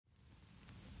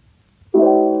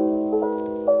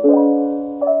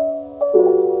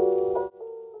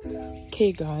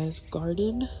Okay guys,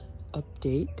 garden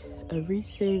update.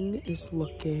 Everything is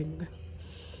looking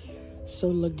so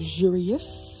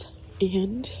luxurious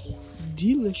and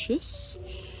delicious.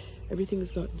 Everything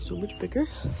has gotten so much bigger.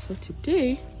 So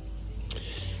today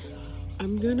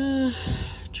I'm gonna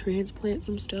transplant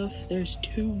some stuff. There's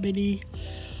too many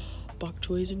bok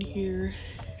choys in here.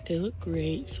 They look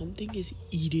great. Something is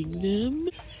eating them.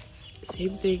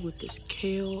 Same thing with this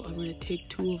kale. I'm gonna take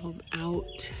 2 of them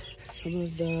out. Some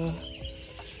of the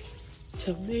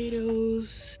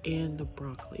tomatoes and the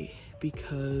broccoli,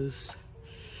 because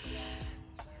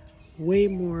way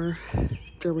more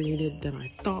germinated than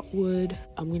I thought would.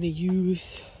 I'm gonna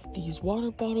use these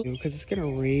water bottles because it's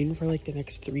gonna rain for like the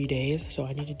next 3 days, so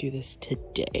I need to do this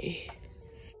today.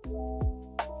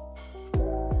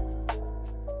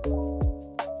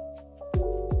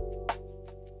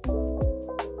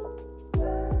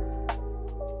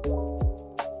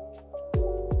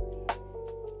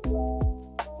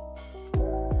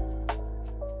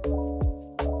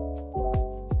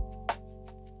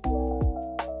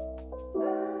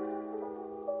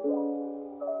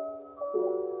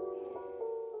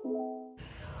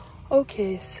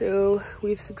 Okay, so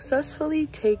we've successfully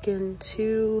taken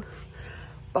 2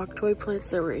 bok choy plants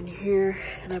that were in here,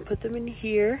 and I put them in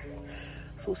here.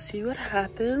 So we'll see what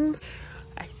happens.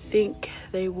 I think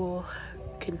they will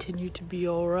continue to be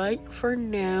all right for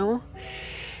now.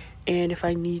 And if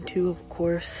I need to, of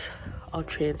course, I'll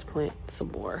transplant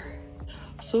some more.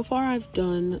 So far, I've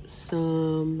done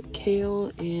some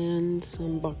kale and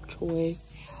some bok choy.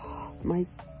 My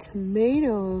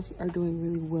tomatoes are doing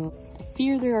really well. I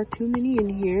fear there are too many in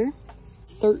here.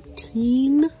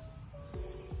 13.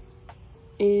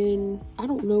 And I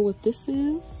don't know what this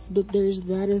is, but there's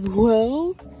that as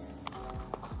well.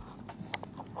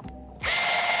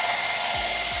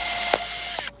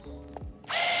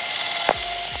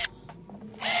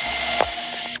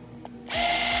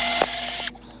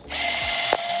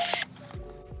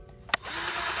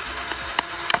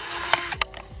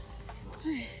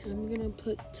 I'm gonna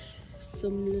put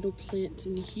some little plants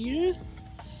in here.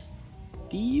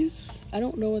 These, I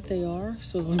don't know what they are,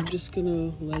 so I'm just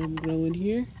gonna let them grow in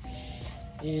here.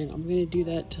 And I'm gonna do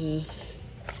that to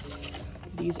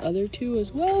these other 2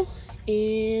 as well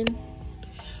and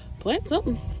plant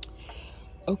something.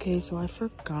 Okay, so I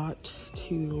forgot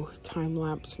to time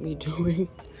lapse me doing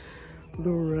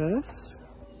the rest,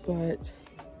 but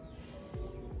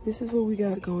this is what we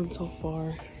got going so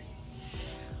far.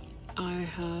 I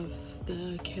have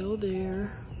the kale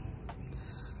there.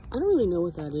 I don't really know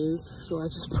what that is, so I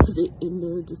just put it in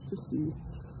there just to see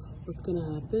what's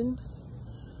gonna happen.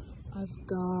 I've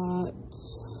got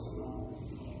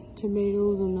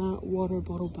tomatoes in that water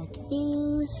bottle back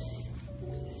there.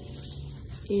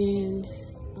 And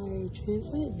I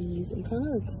transplanted these. I'm trying to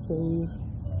like save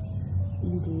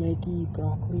these leggy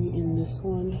broccoli in this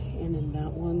one and in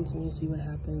that one, so we'll see what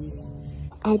happens.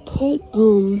 I put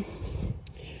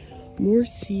more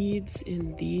seeds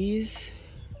in these.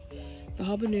 The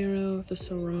habanero, the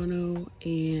serrano,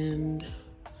 and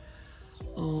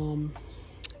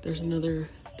there's another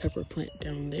pepper plant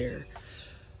down there,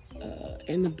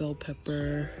 and the bell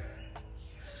pepper.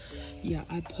 Yeah,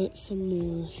 I put some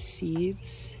more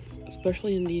seeds,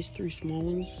 especially in these 3 small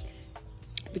ones,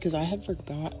 because I had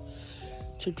forgot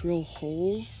to drill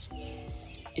holes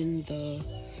in the,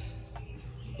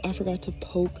 I forgot to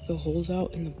poke the holes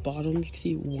out in the bottom. You can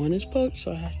see one is poked,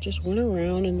 so I just went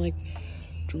around and like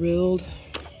drilled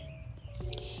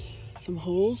some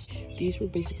holes. These were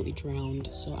basically drowned,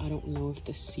 so I don't know if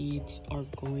the seeds are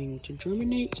going to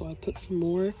germinate, so I put some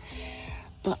more.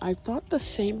 But I thought the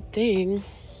same thing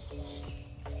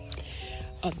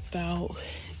about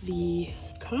the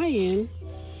cayenne.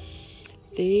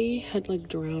 They had like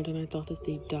drowned, and I thought that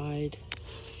they died.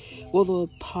 Well, the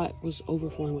pot was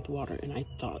overflowing with water, and I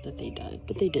thought that they died,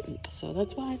 but they didn't. So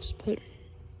that's why I just put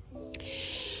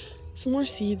some more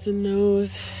seeds in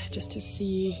those just to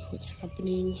see what's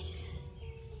happening.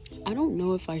 I don't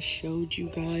know if I showed you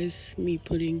guys me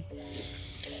putting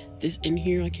this in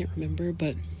here. I can't remember,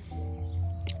 but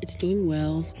it's doing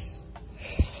well.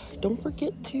 Don't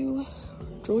forget to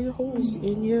drill your holes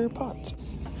in your pots.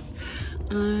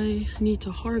 I need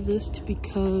to harvest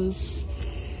because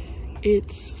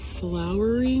it's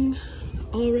flowering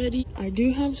already. I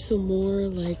do have some more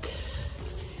like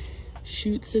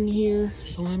shoots in here,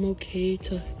 so I'm okay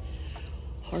to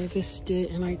harvest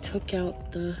it. And I took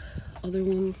out the other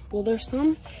one. Well, there's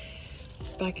some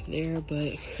back there,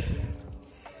 but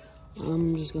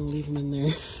I'm just gonna leave them in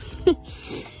there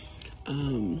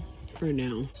for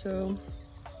now. So,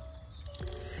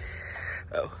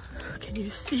 oh, can you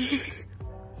see?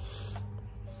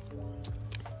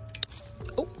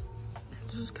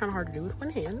 This is kind of hard to do with one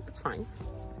hand. It's fine.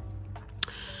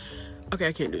 Okay,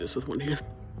 I can't do this with one hand.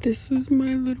 This is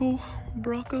my little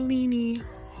broccolini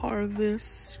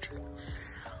harvest.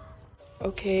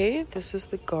 Okay, this is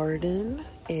the garden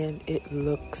and it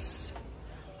looks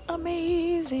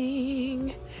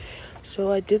amazing.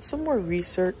 So I did some more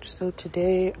research. So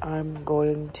today I'm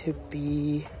going to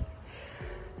be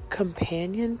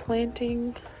companion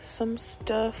planting some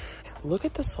stuff. Look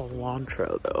at the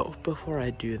cilantro though, before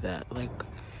I do that. Like,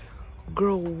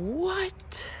 girl, what?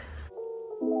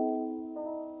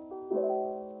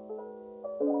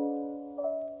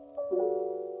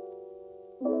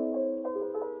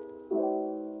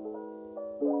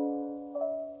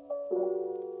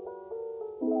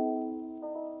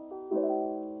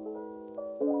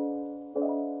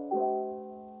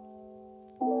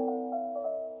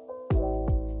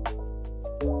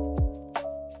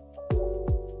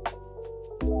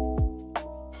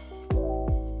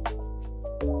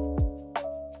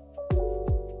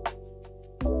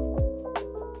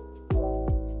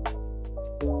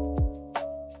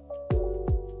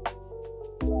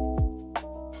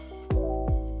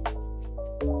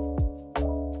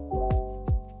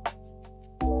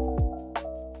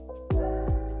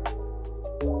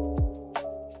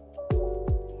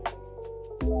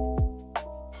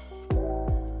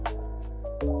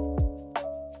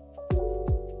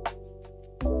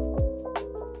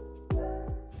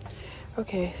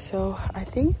 Okay, so I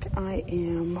think I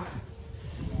am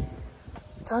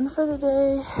done for the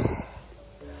day.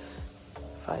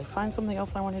 If I find something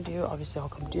else I want to do, obviously I'll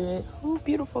come do it. Oh,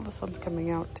 beautiful, the sun's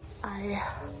coming out. I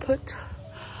put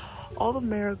all the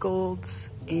marigolds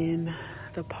in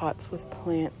the pots with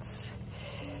plants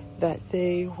that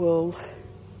they will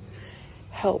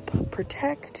help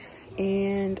protect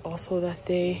and also that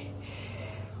they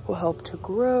will help to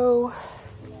grow.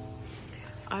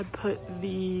 I put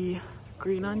the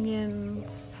green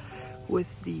onions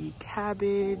with the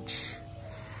cabbage,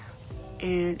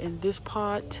 and in this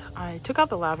pot I took out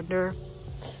the lavender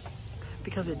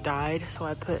because it died, so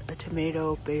I put a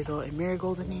tomato, basil, and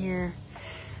marigold in here.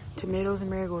 Tomatoes and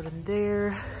marigold in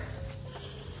there.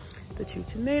 The 2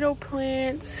 tomato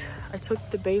plants. I took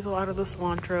the basil out of the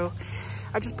cilantro.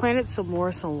 I just planted some more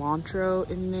cilantro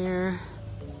in there.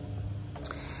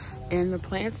 And the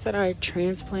plants that I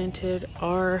transplanted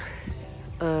are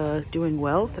doing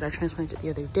well, that I transplanted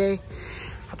the other day.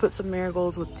 I put some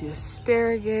marigolds with the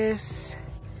asparagus.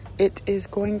 It is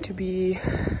going to be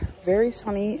very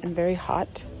sunny and very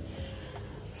hot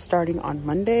starting on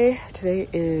Monday. Today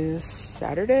is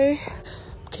Saturday.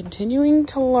 Continuing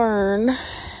to learn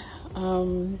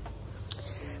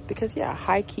because yeah,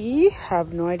 high key,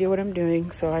 have no idea what I'm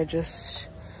doing, so I just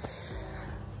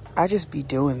be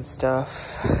doing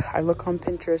stuff. I look on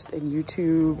Pinterest and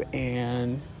YouTube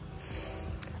and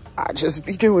I just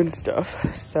be doing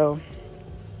stuff. So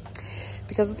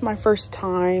because it's my first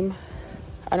time,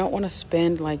 I don't want to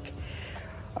spend like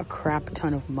a crap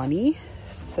ton of money.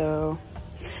 So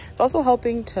it's also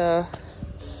helping to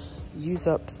use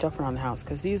up stuff around the house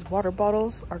because these water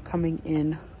bottles are coming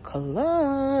in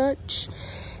clutch,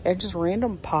 and just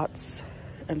random pots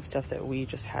and stuff that we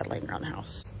just had laying around the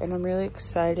house. And I'm really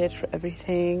excited for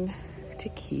everything to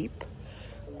keep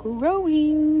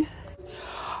growing.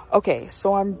 Okay,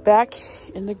 so I'm back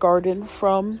in the garden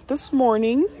from this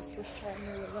morning.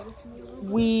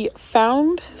 We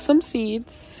found some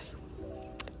seeds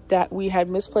that we had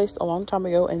misplaced a long time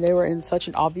ago, and they were in such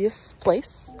an obvious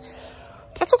place.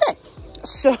 That's okay.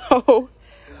 So,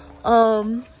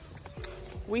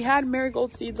 we had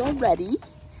marigold seeds already.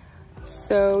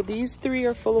 So these 3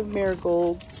 are full of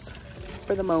marigolds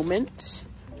for the moment.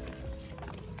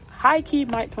 High key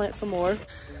might plant some more.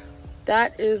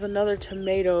 That is another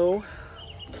tomato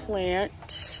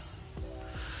plant.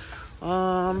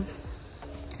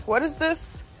 What is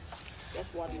this?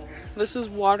 That's watermelon. This is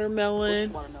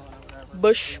watermelon.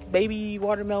 Bush baby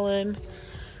watermelon.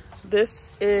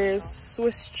 This is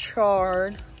Swiss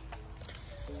chard.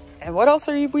 And what else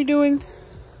are we doing?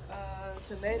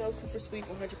 Tomato, super sweet,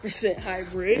 100%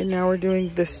 hybrid. And now we're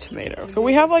doing this tomato. So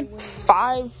we have like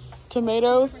 5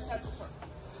 tomatoes.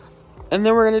 And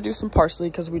then we're gonna do some parsley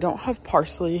because we don't have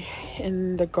parsley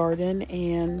in the garden,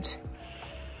 and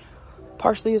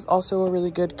parsley is also a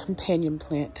really good companion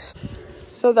plant.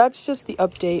 So that's just the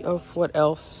update of what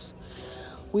else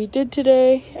we did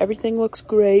today. Everything looks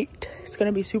great. It's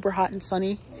gonna be super hot and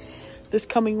sunny this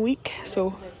coming week,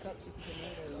 so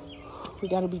we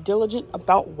gotta be diligent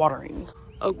about watering.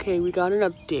 Okay, we got an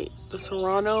update. The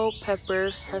serrano pepper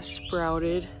has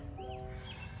sprouted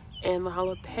and the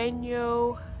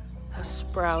jalapeno has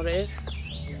sprouted,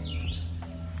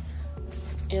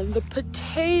 And the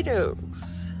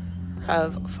potatoes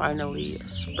have finally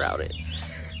sprouted.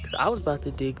 Because I was about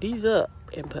to dig these up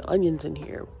and put onions in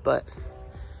here, but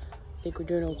I think we're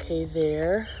doing okay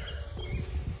there.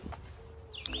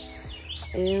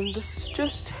 And this is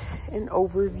just an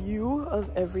overview of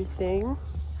everything.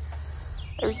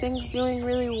 Everything's doing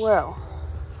really well.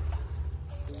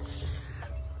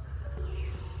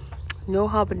 No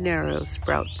habanero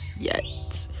sprouts yet.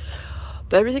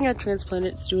 But everything I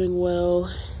transplanted is doing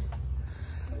well.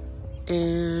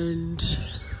 And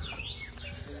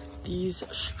these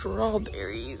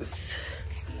strawberries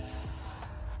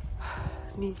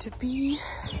need to be.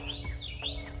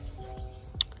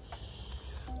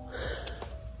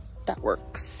 That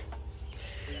works.